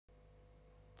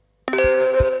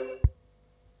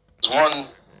one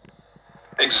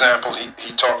example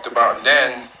he talked about. And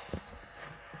then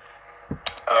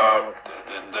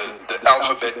the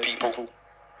alphabet people,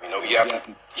 you know, he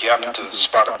happened to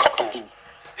spot a couple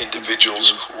individuals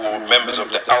who were members of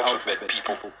the alphabet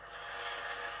people.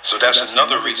 So that's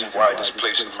another reason why this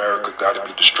place in America got to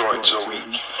be destroyed. So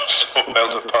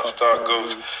Elder Apostle Tahar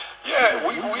goes, yeah,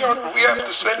 we have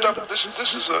to send up this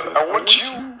is I want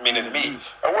you, meaning me,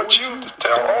 I want you to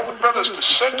tell all the brothers to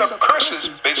send up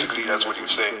curses. Basically, that's what he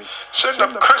was saying. Send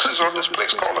up curses on this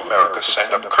place called America.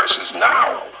 Send up curses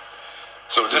now.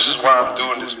 So this is why I'm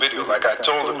doing this video. Like I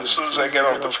told him, as soon as I get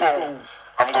off the phone,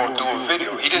 I'm going to do a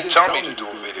video. He didn't tell me to do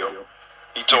a video.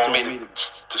 He told me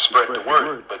to spread the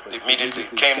word, but immediately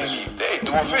it came to me, hey,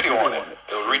 do a video on it.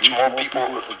 It'll reach more people,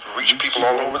 it'll reach people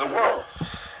all over the world.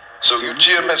 So you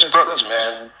GMS brothers,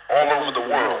 man, all over the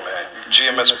world, man, you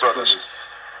GMS brothers.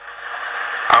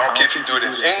 I don't care if you do it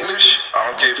in English,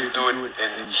 I don't care if you do it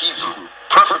in Hebrew.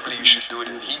 Preferably you should do it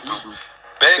in Hebrew.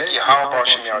 Beg Yahweh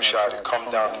Shem Yahushua to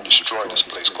come down and destroy this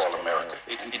place called America.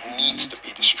 It needs to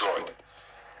be destroyed.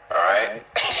 Alright?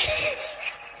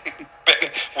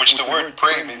 Which the word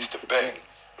pray means to beg,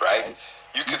 right?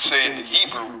 You could say in the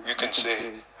Hebrew, you can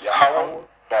say Yahweh,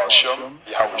 Baal Shem,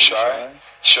 Yahweh Shai,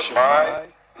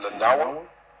 Shemai, Lanawa,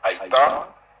 Aita,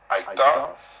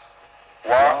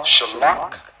 Wa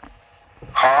Shalak,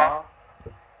 Ha,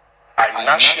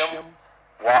 Ainashim,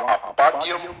 Wa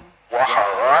Abadyam, Wa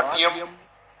Haradyam,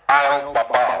 Al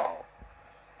Babal.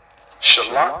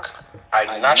 Shalak,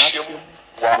 Ainashim,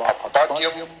 Wa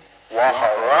Abadyam, Wa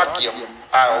Haradyam,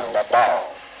 Al Babal.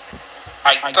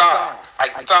 Aita,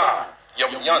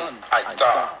 Yam,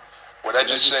 Aita. What I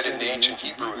just said in the ancient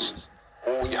Hebrew is,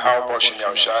 O Yahweh Shem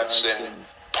Yahushua, send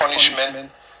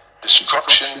punishment,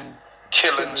 destruction,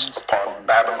 killings upon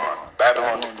Babylon.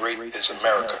 Babylon the Great is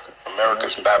America. America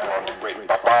is Babylon the Great.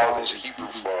 Babal is Hebrew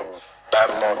for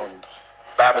Babylon.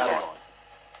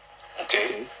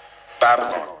 Okay?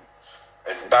 Babylon.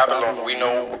 And Babylon, we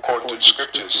know, according to the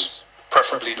scriptures,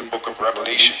 preferably the book of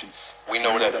Revelation, we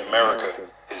know that America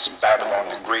is Babylon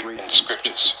the Great in the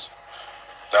scriptures.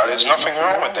 Now, there's nothing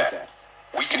wrong with that.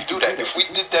 We can do that. If we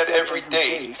did that every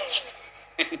day,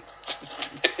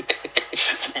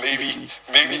 maybe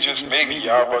just maybe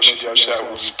Yahweh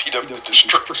will speed up the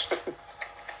destruction.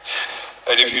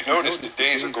 And if you notice, the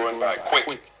days are going by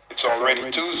quick. It's already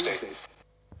Tuesday.